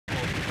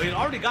but he'd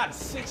already gotten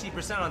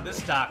 60% on this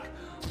stock.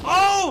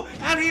 Oh,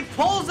 and he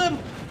pulls him.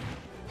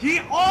 He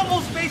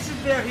almost faces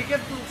there. He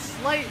gets a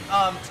slight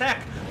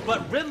tech,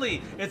 but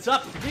Ridley, it's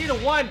up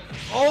 3-1.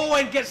 Oh,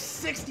 and gets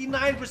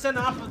 69%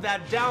 off of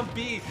that down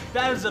B.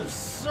 That is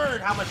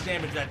absurd how much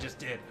damage that just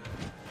did.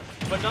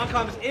 But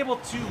Noncom is able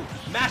to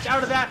mash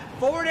out of that.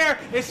 Forward air,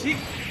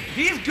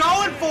 he's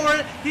going for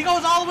it. He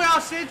goes all the way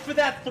off stage for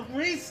that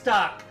 3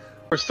 stock.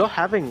 He still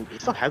has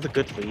a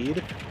good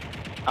lead.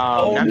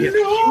 Now he has a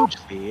huge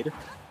lead.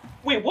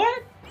 Wait,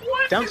 what?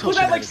 What? Down tilt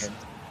shenanigans.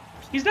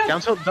 He's down.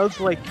 Down tilt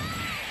does like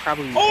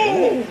probably.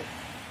 Oh!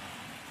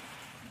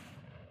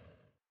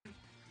 Il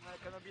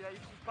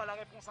trouve pas la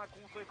réponse à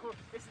contre Echo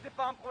et c'était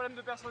pas un problème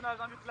de personnage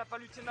vu que la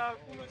Palutena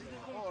ou le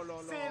Didicon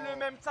c'est le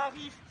même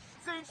tarif,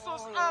 c'est une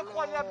sauce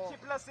incroyable qui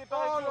est placée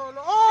par Echo.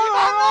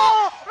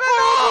 Oh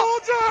mon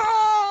Dieu,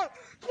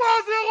 3-0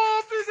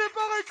 fusé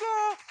par Echo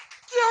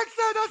qui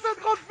accède à cette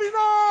grande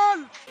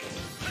finale.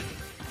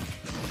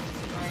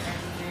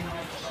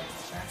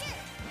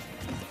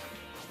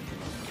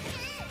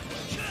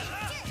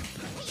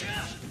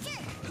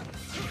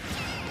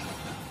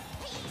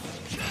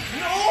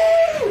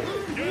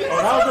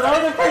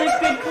 That was a pretty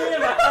big clear.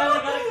 I finally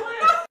got a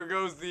clear. Here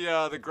goes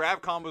the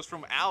grab combos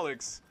from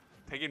Alex,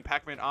 taking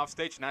Pac-Man off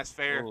stage. Nice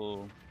fair.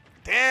 Ooh.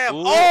 Damn!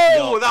 Ooh, oh,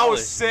 yo, that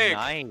was sick.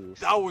 Nice.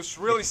 That was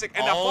really sick.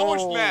 And that forward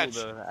smash.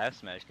 The F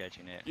smash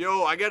catching it.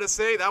 Yo, I gotta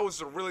say that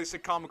was a really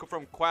sick combo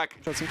from Quack. De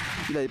toute façon,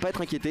 il n'allait pas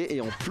être inquiété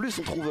et en plus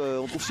on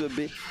trouve ce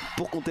B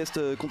pour contest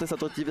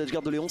attentif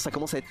d'Edgeguard de Léon. Ça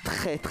commence à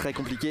être très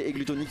compliqué et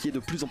Gluttony qui est de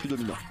plus en plus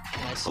dominant.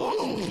 Quoi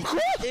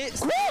Et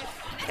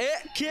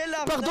qui est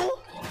là? Pardon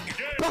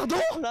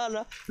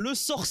Là, le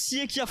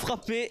sorcier qui a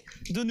frappé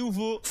de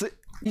nouveau.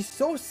 He's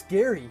so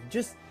scary.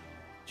 Just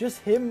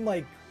him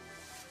like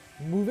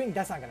moving.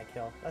 That's not gonna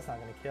kill. That's not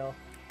gonna kill.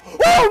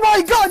 Oh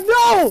my God!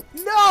 No!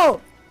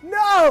 No!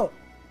 No!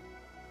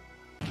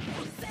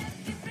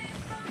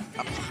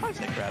 I'm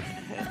surprised I grabbed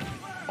and hit.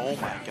 Oh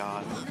my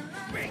God.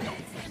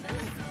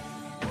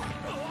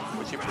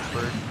 What's your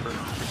preferred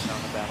person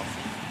on the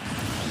battlefield?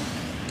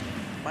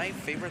 My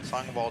favorite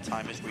song of all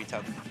time is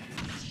Retub.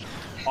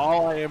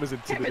 All I am is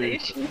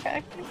intimidation.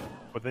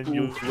 But then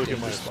you look at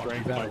my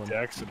strength, my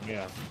dex, and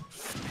man.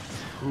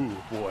 Ooh,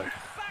 boy.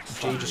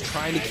 Jay just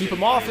trying to keep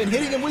him off and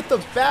hitting him with the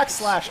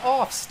backslash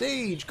off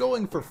stage,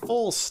 going for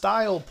full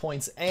style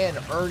points and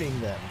earning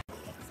them.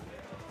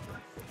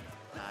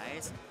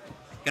 Nice.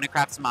 Gonna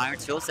craft some iron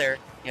tools there.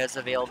 He has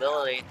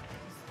availability.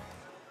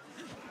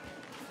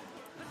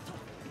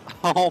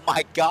 Oh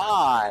my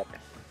God.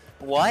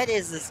 What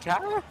is this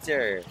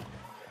character?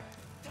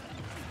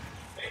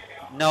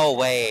 No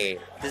way.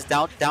 This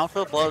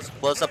downfield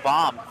blows a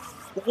bomb.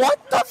 What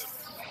the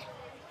f—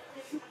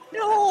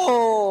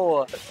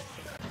 No!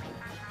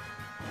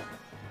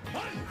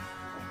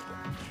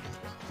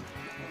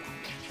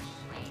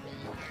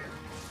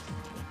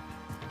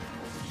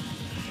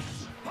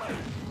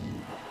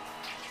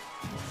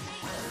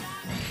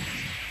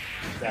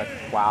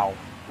 Wow.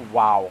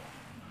 Wow.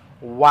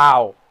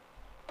 Wow.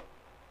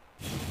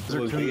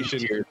 Location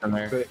here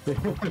somewhere.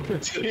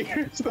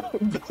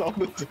 That's all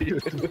the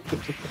tears.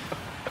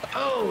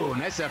 Oh,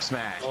 nice F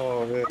smash.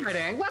 Oh, man. All right,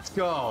 Aang, let's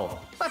go.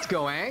 Let's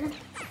go, Aang.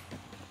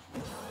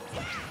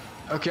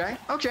 Okay,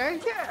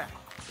 yeah.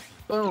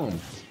 Boom.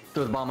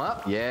 Throw the bomb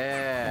up.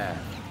 Yeah.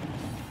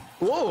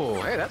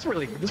 Whoa, hey, that's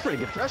pretty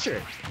good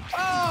pressure.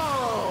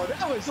 Oh,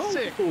 that was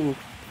sick. Cool.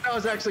 That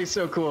was actually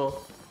so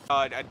cool.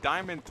 A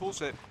diamond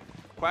toolset.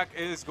 Quack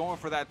is going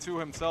for that too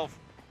himself.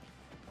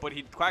 But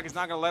Quack is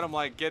not gonna let him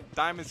like get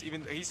diamonds.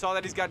 Even he saw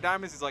that he's got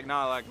diamonds. He's like,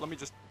 nah, like let me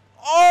just.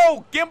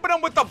 Oh, gimping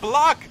him with the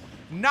block.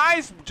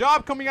 Nice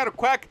job coming out of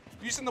Quack,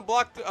 using the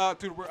block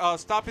to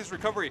stop his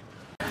recovery.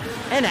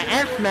 And an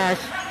F smash,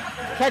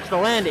 catch the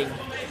landing.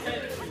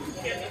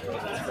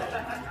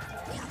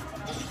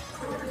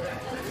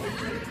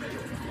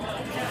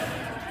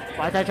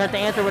 Watch, I tried to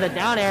answer with a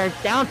down air,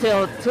 down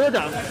tilt to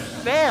the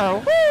fair.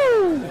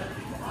 Woo!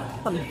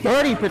 Some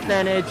dirty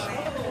percentage.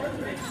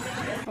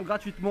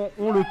 Gratuitement,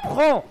 on le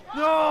prend.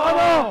 Non,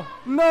 oh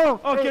non,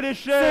 oh quel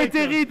échec. C'est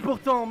terrible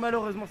pourtant,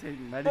 malheureusement c'est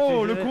mal.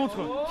 Oh le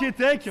contre qui est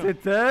tech.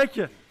 C'est tech.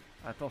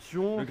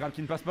 Attention. Le grab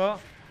qui ne passe pas.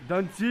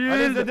 Down tilt.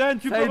 Allez Zeden,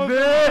 tu peux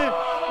revenir.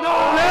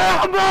 Non,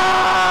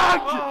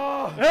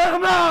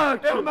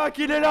 Ermac. Ermac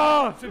il est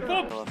là. C'est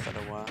bon.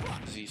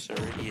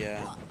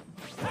 Yeah,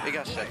 it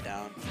got shut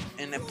down,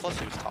 and then plus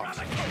it was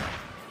toxic.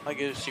 Like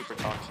it was super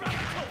toxic.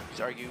 He's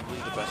arguably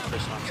the best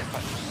person on the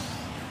fight.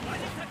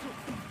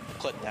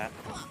 Clip that.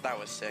 That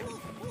was sick.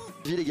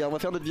 Les gars, on va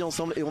faire notre vie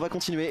ensemble et on va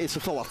continuer et se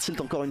forward tilt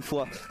encore une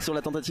fois sur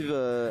la tentative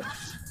de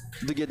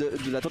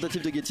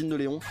get-in de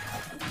Léon.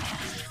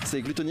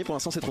 C'est Gluttony, pour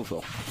l'instant c'est trop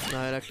fort.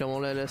 Ouais, là clairement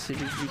là c'est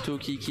Gluto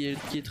qui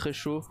est très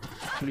chaud.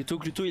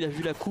 Gluto il a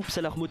vu la coupe,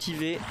 ça l'a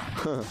remotivé.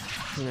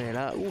 Et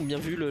là, bien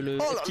vu le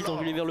petit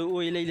envolé vers le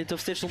haut et là il est off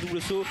stage son double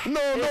saut. Non,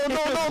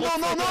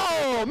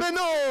 mais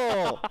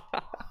non.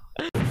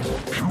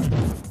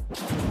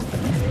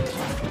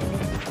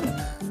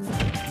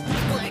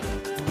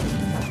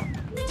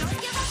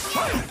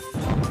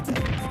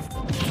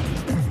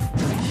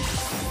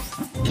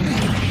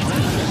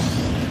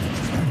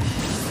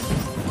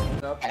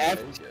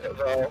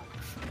 bro.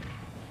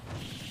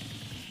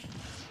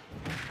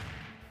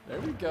 There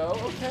we go.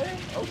 Okay.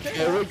 Okay.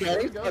 There we go. There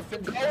we It's go.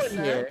 something 50%.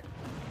 going here.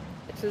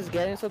 This is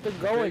getting something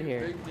going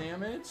here. Big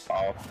damage.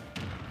 Oh.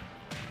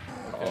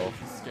 Okay,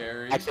 this is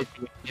scary. That's it.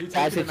 Did you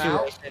That's take him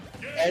out? situation.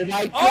 Oh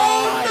my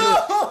god!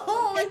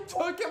 Oh no! I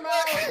took him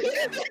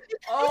out!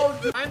 Oh,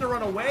 trying to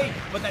run away,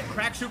 but that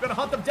crack shoe gonna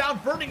hunt them down.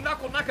 Burning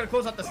Knuckle not gonna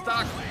close out the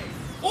stock.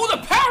 Oh, the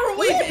power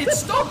wave! It's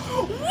stuck!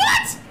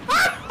 What?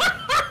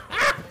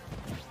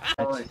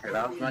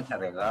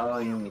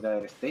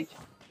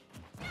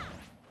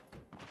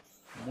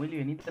 Muy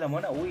livianita la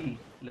mona, uy,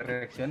 le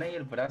reacciona ahí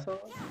el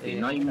brazo.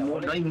 No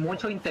hay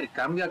mucho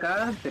intercambio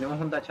acá, tenemos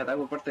un dash attack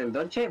por parte del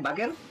Dolce,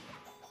 Backer.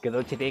 Que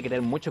Dolce tiene que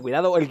tener mucho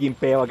cuidado, el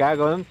gimpeo acá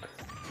con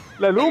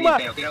la Luma.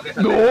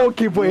 No,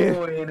 qué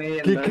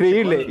qué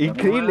increíble,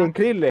 increíble,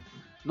 increíble.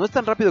 No es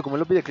tan rápido como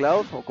el OP de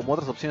Cloud o como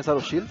otras opciones a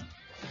los Shield,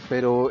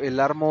 pero el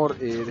Armor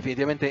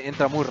definitivamente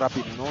entra muy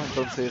rápido, ¿no?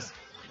 Entonces,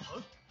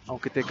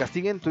 aunque te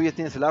castiguen, tú ya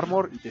tienes el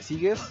Armor y te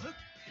sigues.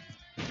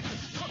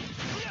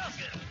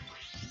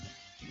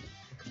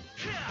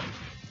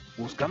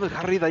 Buscando el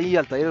Harry de ahí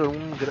al taller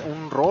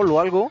un roll o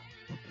algo.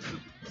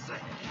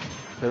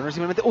 Pero no es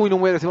simplemente, uy, no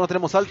muy agresivo, no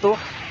tenemos salto.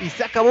 Y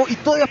se acabó, y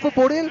todavía fue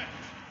por él.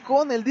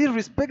 Con el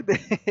disrespect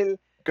de él.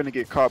 Gonna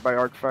get caught by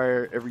arc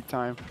fire every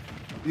time.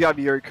 You gotta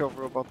be very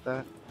careful about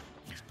that.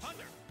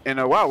 And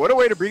wow, what a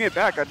way to bring it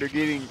back after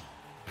getting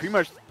pretty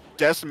much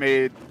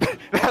decimated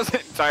that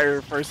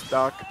entire first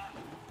stock.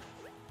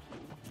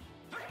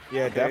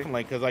 Yeah,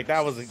 definitely, because like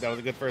that was a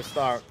good first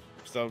start.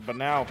 So, but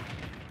now.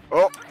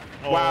 Oh,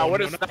 wow,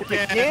 what no, a stop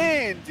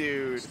again,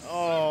 dude.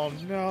 Oh,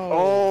 no.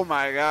 Oh,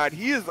 my God.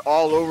 He is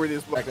all over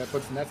this. Like that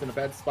puts Ness in a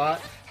bad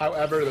spot.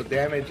 However, the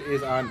damage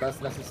is on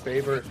Best Ness's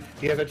favor.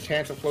 He has a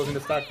chance of closing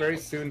the stock very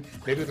soon.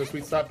 Maybe with a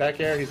sweet stop back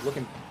air, he's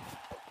looking.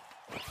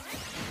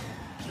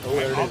 Oh,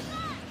 there it is.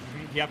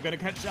 Yep, gonna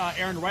catch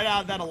Aaron right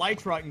out of that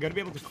Elytra and gonna be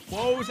able to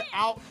close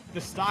out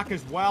the stock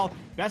as well.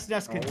 Best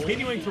Ness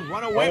continuing to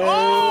run away.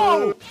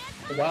 Oh!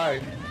 Why?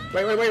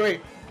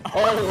 Wait.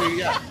 Oh,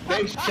 yeah. The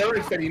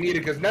insurance that he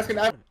needed because Ness can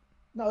have.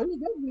 No, he's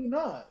definitely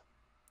not.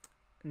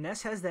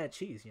 Ness has that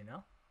cheese, you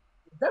know?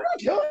 They're not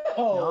killing him.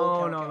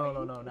 Oh,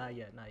 No, not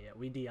yet.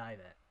 We DI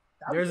that.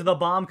 There's the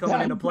bomb coming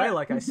into play,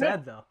 like I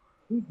said, though.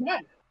 He's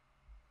dead.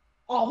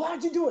 Oh,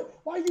 why'd you do it?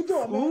 Why'd you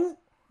do it, man?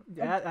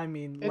 Yeah, I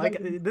mean,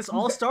 like, this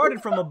all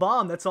started from a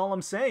bomb, that's all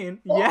I'm saying.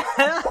 Yeah.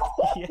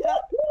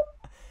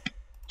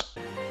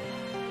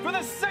 For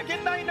the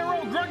second night in a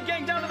row, Grunt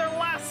Gang down to their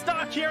last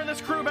stock here in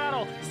this crew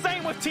battle.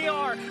 Same with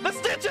TR. The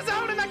Stitch is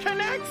out and that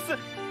connects.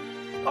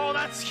 Oh,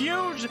 that's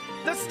huge.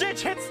 The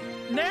Stitch hits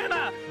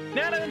Nana.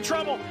 Nana in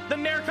trouble. The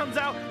Nair comes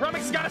out. Rumix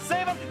has got to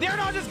save him. The air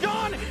dodge is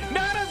gone.